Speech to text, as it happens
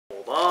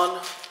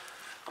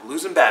I'm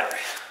losing battery.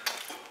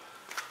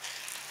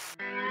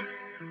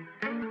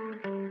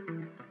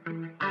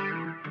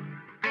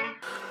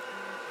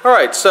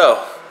 Alright,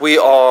 so we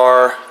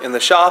are in the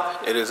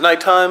shop, it is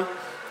nighttime,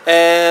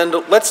 and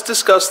let's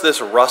discuss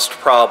this rust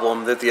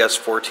problem that the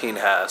S14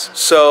 has.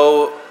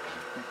 So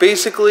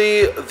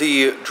basically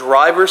the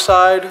driver's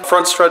side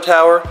front strut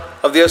tower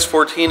of the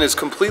S14 is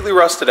completely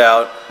rusted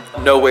out,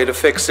 no way to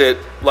fix it.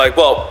 Like,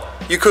 well,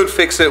 you could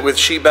fix it with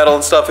sheet metal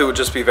and stuff, it would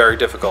just be very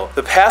difficult.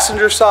 The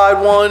passenger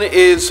side one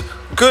is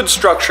good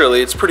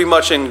structurally, it's pretty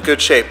much in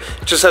good shape.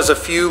 It just has a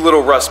few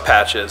little rust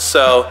patches,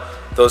 so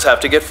those have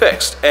to get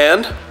fixed.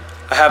 And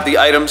I have the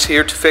items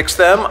here to fix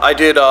them. I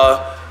did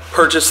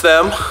purchase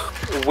them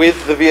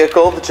with the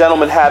vehicle. The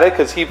gentleman had it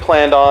because he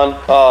planned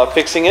on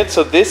fixing it.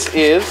 So this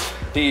is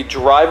the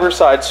driver's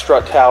side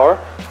strut tower.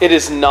 It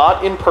is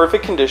not in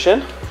perfect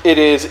condition. It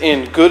is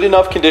in good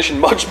enough condition,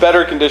 much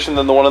better condition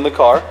than the one in the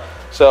car.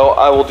 So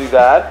I will do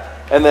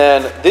that. And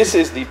then this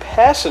is the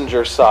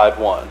passenger side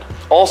one.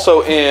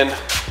 Also in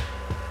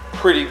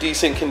pretty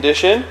decent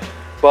condition,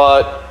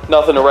 but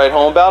nothing to write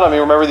home about. I mean,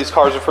 remember these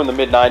cars are from the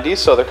mid-90s,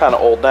 so they're kind of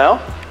old now.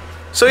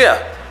 So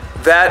yeah,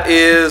 that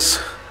is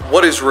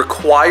what is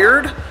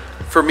required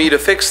for me to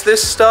fix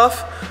this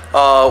stuff.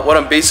 What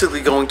I'm basically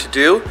going to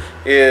do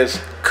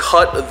is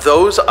cut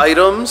those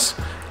items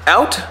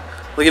out,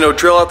 you know,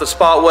 drill out the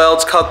spot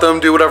welds, cut them,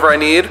 do whatever I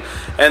need,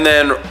 and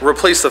then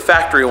replace the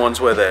factory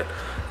ones with it.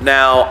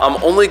 Now,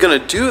 I'm only gonna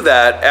do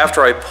that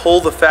after I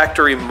pull the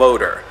factory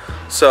motor.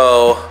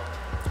 So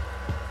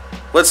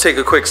let's take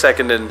a quick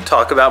second and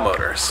talk about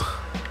motors.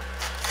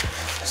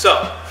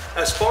 So,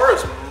 as far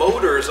as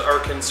motors are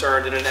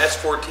concerned in an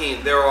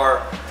S14, there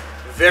are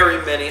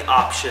very many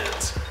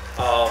options.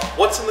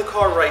 What's in the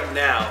car right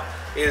now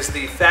is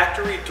the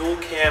factory dual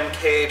cam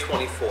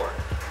KA24.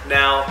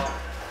 Now,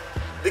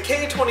 the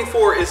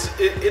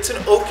KA24 it's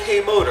an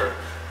okay motor,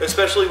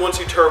 especially once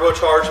you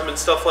turbocharge them and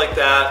stuff like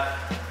that.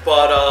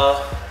 But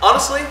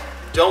honestly,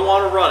 don't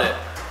want to run it.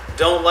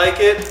 Don't like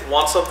it,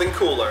 want something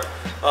cooler.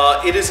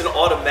 It is an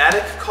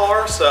automatic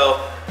car,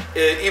 so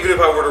even if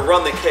I were to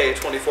run the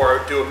KA24, I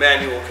would do a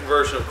manual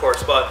conversion, of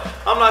course, but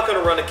I'm not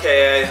going to run a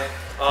KA.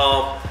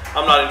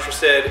 I'm not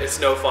interested. It's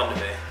no fun to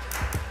me.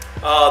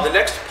 The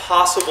next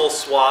possible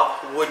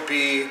swap would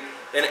be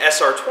an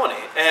SR20,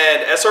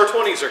 and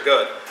SR20s are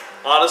good.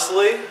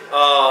 Honestly,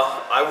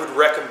 I would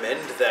recommend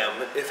them,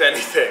 if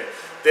anything.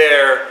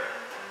 They're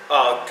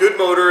good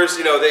motors,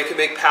 you know, they can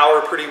make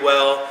power pretty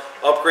well,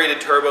 upgraded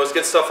turbos,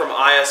 get stuff from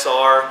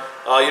ISR,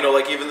 you know,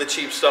 like even the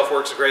cheap stuff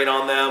works great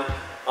on them.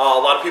 A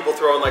lot of people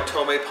throw in like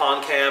Tomei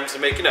Pond cams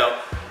and make, you know,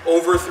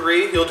 over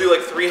 3. You'll do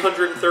like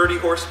 330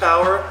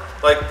 horsepower,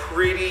 like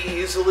pretty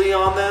easily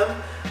on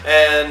them.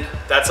 And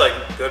that's like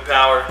good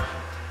power.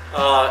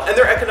 And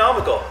they're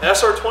economical. An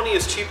SR20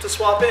 is cheap to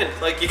swap in.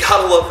 Like, you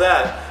gotta love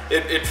that.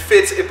 It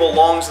fits, it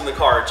belongs in the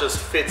car. It just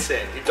fits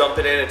in. You dump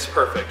it in, it's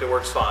perfect. It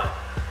works fine.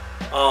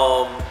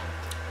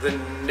 The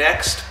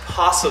next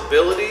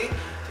possibility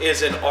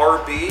is an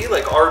RB,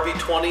 like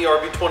RB20,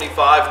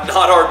 RB25,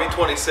 not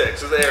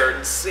RB26. They're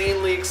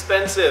insanely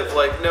expensive,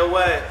 like no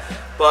way.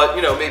 But,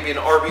 you know, maybe an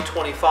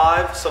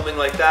RB25, something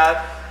like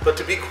that. But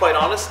to be quite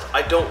honest,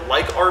 I don't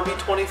like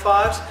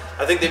RB25s.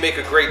 I think they make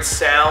a great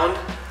sound.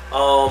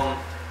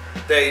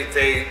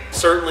 They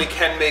certainly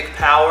can make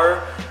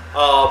power.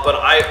 But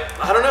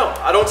I don't know.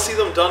 I don't see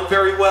them done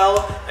very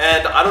well,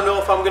 and I don't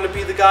know if I'm going to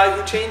be the guy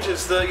who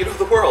changes the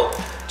the world.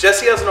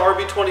 Jesse has an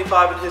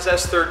RB25 in his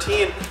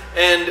S13,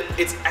 and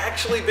it's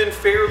actually been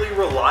fairly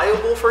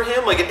reliable for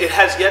him. Like it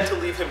has yet to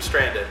leave him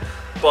stranded,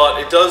 but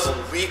it does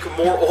leak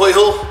more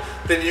oil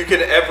than you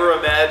can ever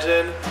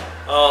imagine.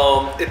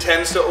 It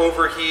tends to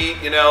overheat,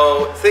 you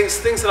know,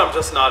 things that I'm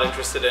just not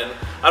interested in.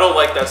 I don't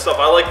like that stuff.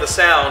 I like the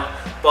sound,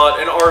 but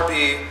an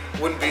RB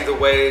wouldn't be the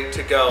way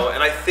to go.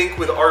 And I think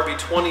with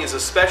RB20s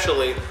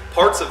especially,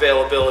 parts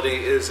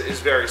availability is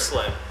very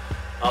slim.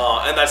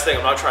 And that's the thing,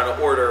 I'm not trying to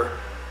order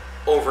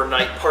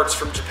overnight parts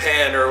from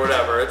Japan or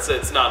whatever. It's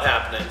not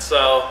happening.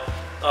 So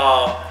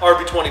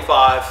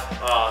RB25,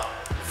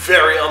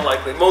 very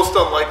unlikely, most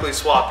unlikely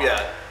swap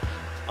yet.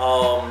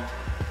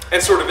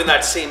 And sort of in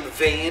that same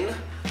vein,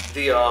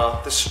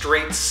 the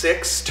straight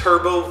 6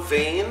 turbo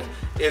vein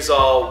is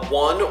 1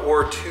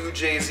 or 2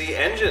 JZ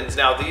engines.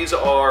 Now these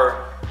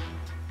are,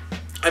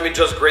 I mean,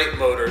 just great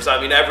motors. I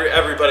mean,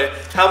 everybody,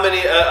 how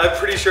many, I'm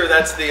pretty sure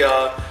that's the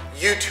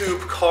YouTube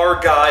car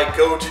guy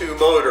go-to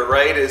motor,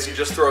 right? Is you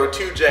just throw a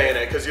 2J in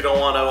it because you don't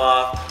want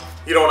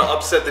to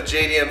upset the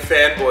JDM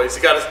fanboys.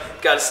 You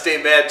gotta stay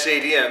mad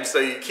JDM, so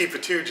you keep a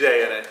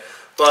 2J in it.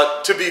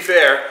 But to be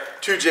fair,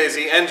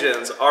 2JZ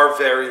engines are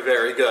very,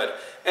 very good.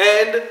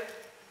 And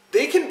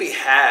they can be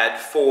had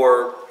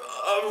for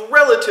a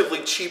relatively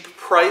cheap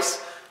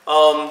price.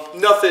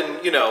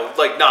 Nothing, you know,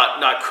 like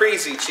not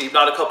crazy cheap,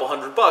 not a couple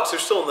 $100 bucks. They're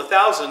still in the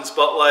thousands,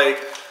 but like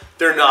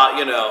they're not,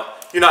 you know,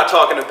 you're not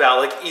talking about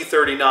like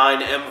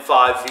E39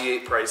 M5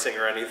 V8 pricing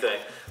or anything.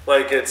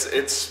 Like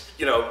it's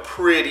you know,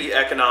 pretty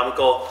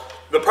economical.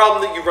 The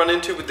problem that you run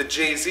into with the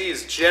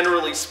JZs,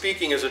 generally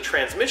speaking, is a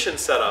transmission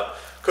setup.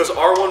 because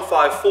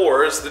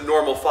R154s, the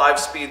normal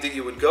 5-speed that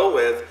you would go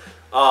with,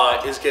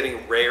 is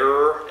getting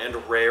rarer and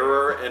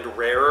rarer and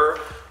rarer.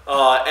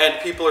 And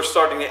people are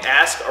starting to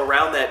ask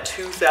around that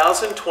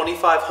 $2,000,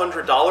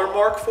 $2,500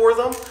 mark for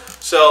them.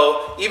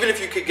 So even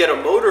if you could get a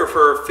motor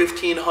for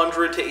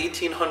 $1,500 to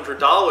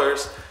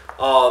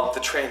 $1,800, the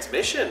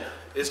transmission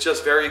is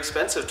just very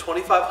expensive.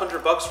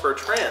 $2,500 for a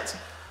trans.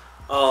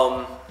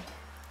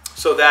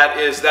 So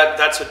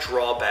that's a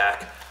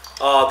drawback.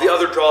 The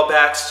other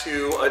drawbacks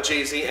to a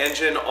JZ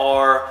engine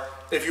are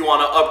if you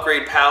want to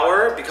upgrade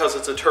power, because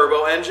it's a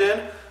turbo engine,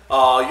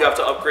 you have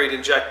to upgrade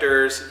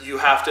injectors. You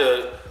have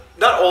to,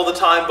 not all the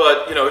time,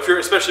 but you know,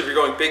 especially if you're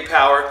going big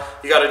power,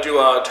 you got to do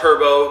a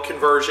turbo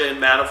conversion,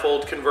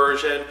 manifold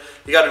conversion.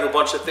 You got to do a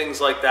bunch of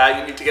things like that.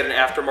 You need to get an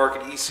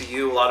aftermarket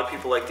ECU. A lot of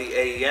people like the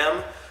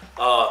AEM,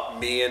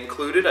 me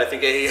included. I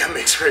think AEM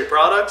makes great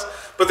products,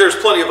 but there's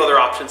plenty of other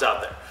options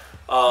out there.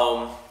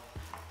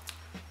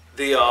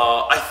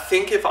 I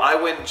think if I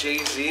went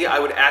JZ, I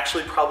would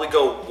actually probably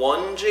go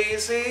 1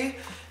 JZ,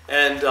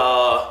 and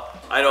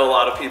I know a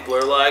lot of people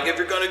are like, if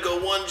you're gonna go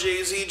 1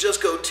 JZ,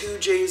 just go 2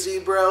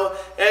 JZ, bro.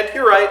 And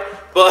you're right,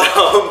 but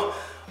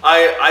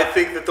I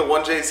think that the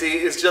 1 JZ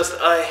is just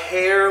a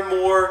hair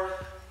more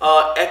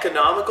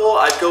economical.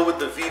 I'd go with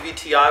the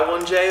VVTi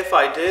 1J if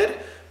I did,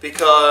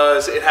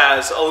 because it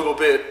has a little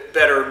bit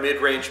better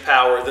mid-range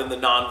power than the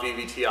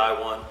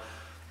non-VVTi one.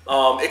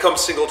 It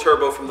comes single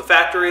turbo from the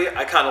factory.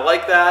 I kind of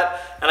like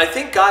that. And I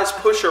think guys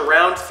push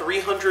around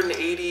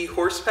 380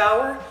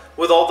 horsepower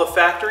with all the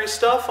factory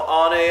stuff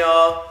on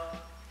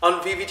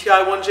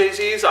VVTi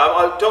 1JZs.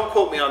 Don't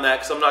quote me on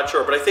that because I'm not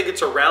sure, but I think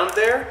it's around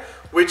there,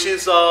 which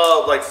is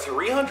like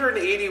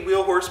 380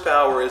 wheel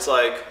horsepower is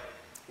like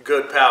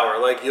good power.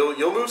 Like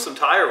you'll move some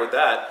tire with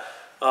that.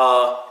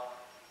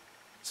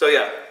 So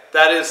yeah,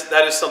 that is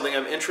something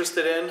I'm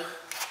interested in.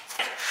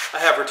 I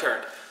have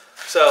returned.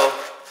 So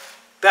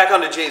back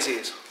onto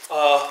JZs.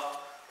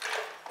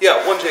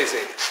 Yeah, 1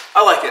 JZ.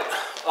 I like it.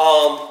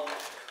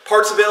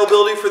 Parts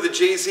availability for the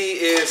JZ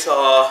is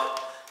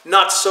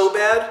not so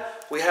bad.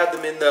 We have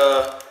them in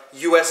the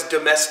US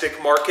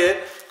domestic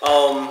market.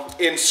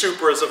 In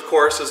Supras, of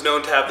course, is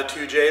known to have the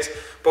 2Js,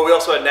 but we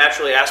also had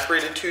naturally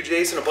aspirated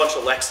 2Js and a bunch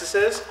of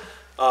Lexuses.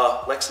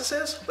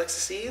 Lexuses?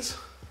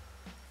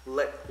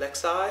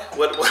 Lexi?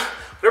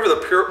 Whatever the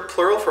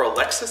plural for a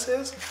Lexus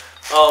is.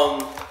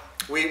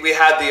 We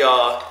had the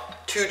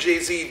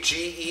 2JZ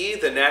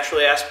GE, the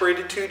naturally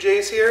aspirated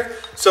 2Js here.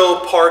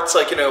 So parts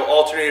like, you know,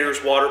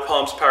 alternators, water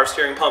pumps, power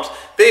steering pumps,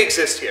 they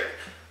exist here.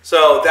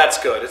 So that's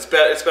good. It's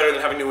better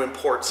than having to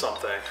import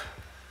something.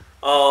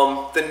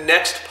 The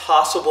next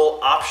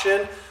possible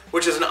option,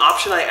 which is an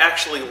option I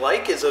actually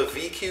like, is a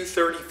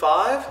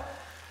VQ35.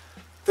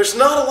 There's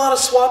not a lot of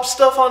swap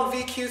stuff on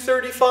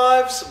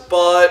VQ35s,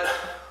 but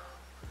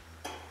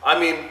I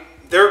mean,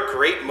 they're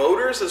great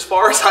motors as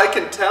far as I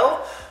can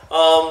tell.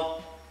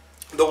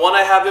 The one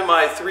I have in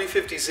my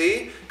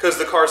 350Z, because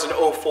the car's an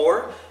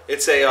 04,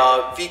 it's a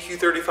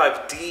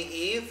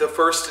VQ35DE, the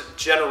first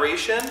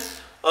generation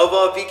of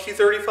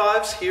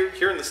VQ35s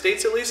here in the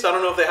States at least. I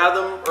don't know if they had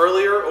them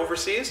earlier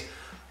overseas,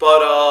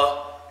 but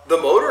the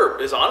motor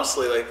is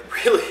honestly like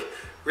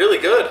really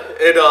good.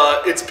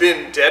 It's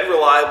been dead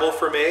reliable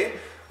for me.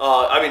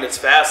 I mean, it's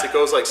fast, it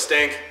goes like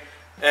stink,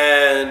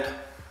 and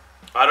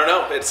I don't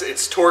know,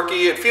 it's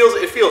torquey, it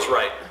feels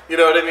right. You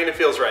know what I mean? It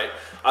feels right.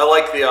 I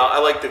like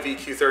the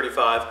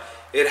VQ35.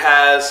 It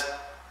has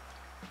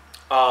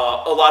a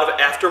lot of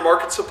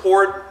aftermarket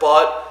support,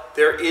 but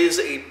there is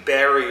a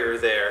barrier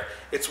there.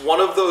 It's one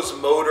of those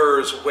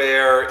motors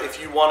where if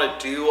you want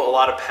to do a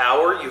lot of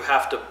power, you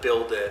have to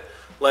build it.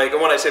 Like,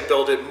 when I say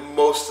build it,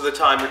 most of the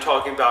time you're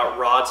talking about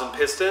rods and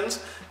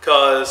pistons,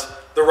 because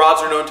the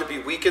rods are known to be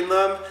weak in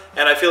them,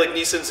 and I feel like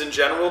Nissans in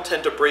general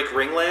tend to break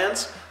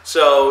ringlands.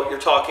 So you're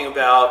talking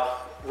about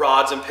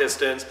rods and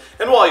pistons,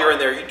 and while you're in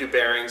there, you do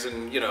bearings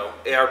and, you know,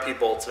 ARP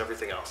bolts and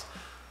everything else.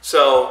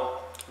 So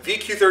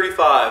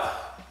VQ35,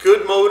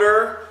 good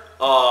motor,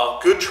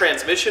 good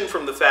transmission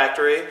from the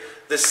factory.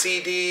 The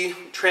CD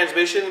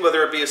transmission,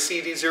 whether it be a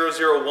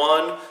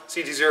CD001,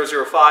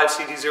 CD005,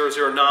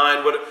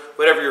 CD009,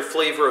 whatever your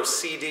flavor of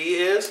CD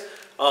is,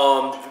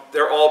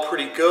 they're all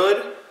pretty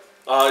good.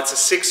 It's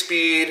a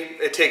 6-speed,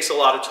 it takes a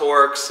lot of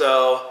torque,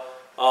 so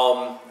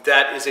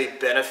that is a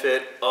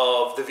benefit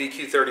of the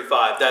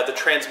VQ35, that the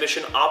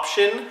transmission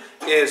option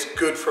is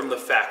good from the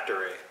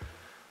factory.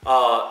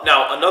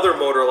 Now, another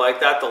motor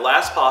like that, the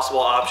last possible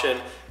option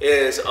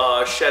is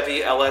a Chevy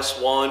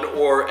LS1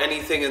 or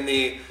anything in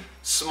the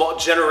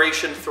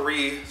Generation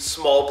 3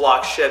 small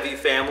block Chevy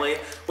family,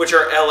 which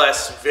are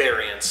LS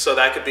variants. So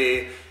that could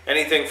be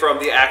anything from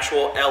the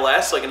actual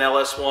LS, like an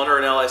LS1 or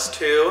an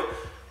LS2.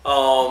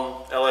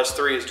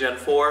 LS3 is Gen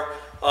 4.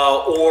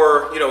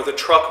 Or, you know, the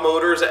truck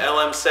motors,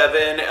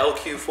 LM7,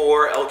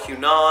 LQ4,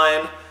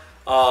 LQ9.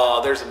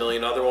 There's a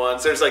million other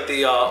ones. There's like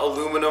the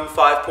aluminum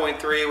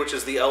 5.3, which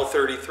is the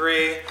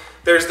L33.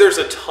 There's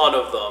a ton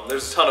of them.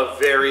 There's a ton of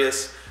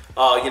various,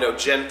 you know,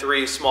 Gen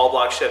 3 small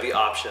block Chevy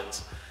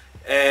options.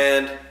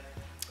 And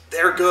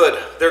they're good.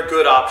 They're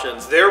good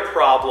options. Their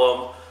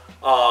problem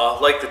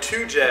like the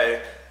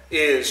 2J,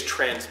 is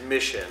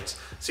transmissions.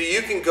 So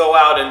you can go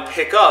out and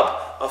pick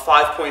up a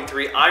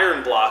 5.3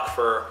 iron block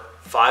for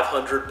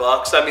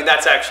 $500. I mean,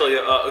 that's actually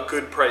a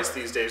good price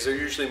these days. They're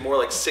usually more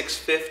like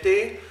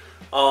 $650.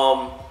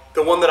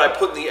 The one that I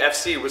put in the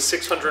FC was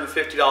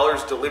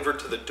 $650 delivered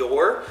to the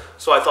door,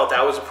 so I thought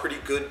that was a pretty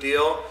good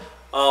deal.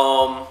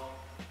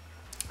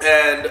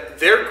 And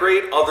they're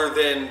great other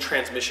than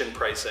transmission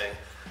pricing.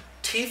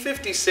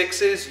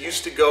 T56s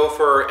used to go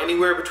for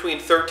anywhere between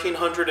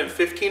 $1,300 and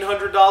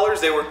 $1,500.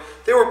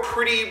 They were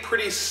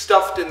pretty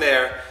stuffed in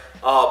there,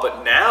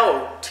 but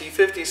now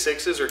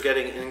T56s are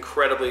getting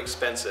incredibly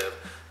expensive.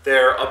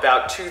 They're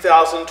about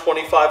 $2,000,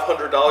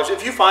 $2,500.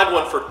 If you find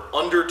one for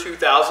under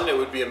 $2,000, it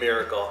would be a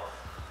miracle.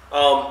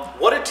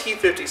 What a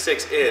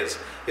T56 is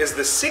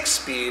the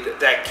 6-speed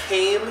that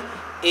came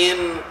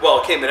in,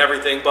 well, it came in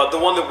everything, but the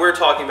one that we're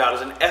talking about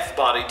is an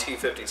F-body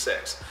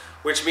T56,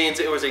 which means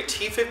it was a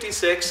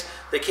T56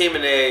 that came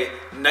in a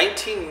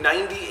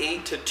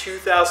 1998 to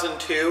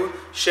 2002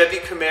 Chevy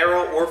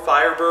Camaro or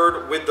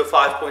Firebird with the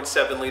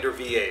 5.7 liter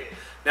V8.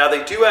 Now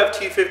they do have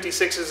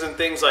T56s and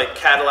things like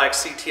Cadillac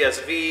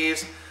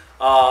CTS-Vs.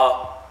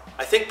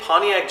 I think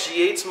Pontiac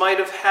G8s might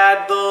have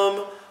had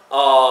them.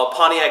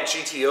 Pontiac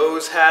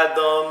GTOs had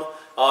them.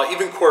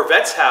 Even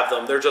Corvettes have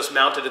them. They're just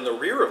mounted in the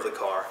rear of the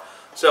car.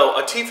 So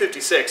a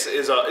T56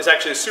 is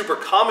actually a super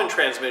common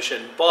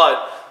transmission,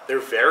 but they're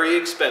very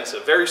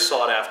expensive, very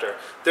sought after.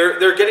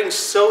 They're getting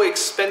so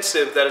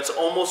expensive that it's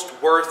almost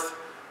worth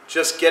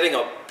just getting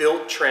a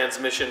built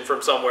transmission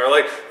from somewhere.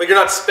 Like you're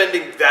not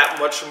spending that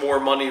much more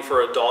money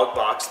for a dog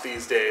box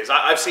these days.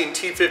 I've seen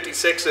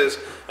T56s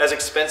as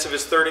expensive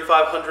as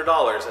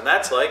 $3,500, and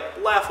that's like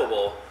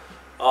laughable.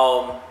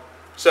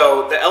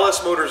 So the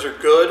LS motors are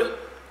good.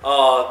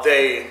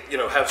 They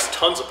have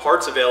tons of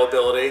parts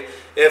availability.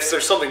 If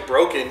there's something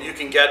broken, you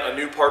can get a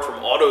new part from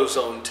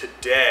AutoZone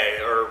today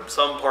or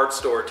some parts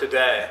store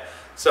today.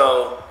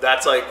 So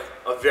that's like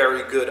a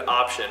very good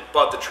option,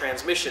 but the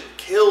transmission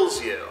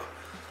kills you.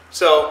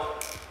 So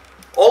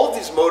all of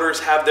these motors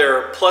have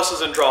their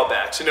pluses and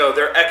drawbacks.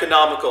 They're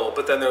economical,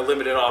 but then they're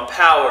limited on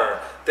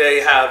power. They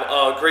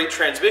have great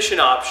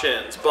transmission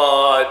options,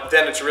 but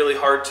then it's really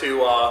hard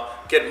to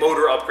get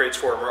motor upgrades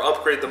for them or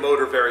upgrade the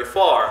motor very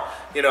far.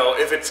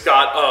 If it's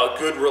got a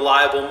good,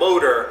 reliable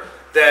motor,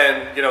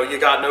 then, you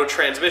got no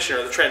transmission,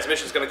 or the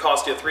transmission is going to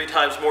cost you 3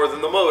 times more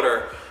than the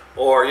motor.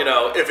 Or,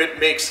 if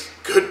it makes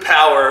good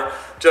power,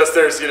 just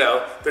there's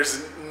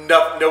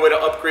no way to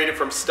upgrade it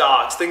from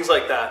stocks, things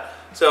like that.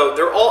 So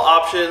they're all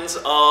options,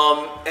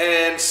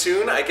 and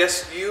soon I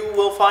guess you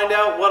will find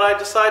out what I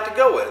decide to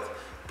go with.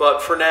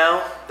 But for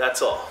now,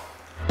 that's all.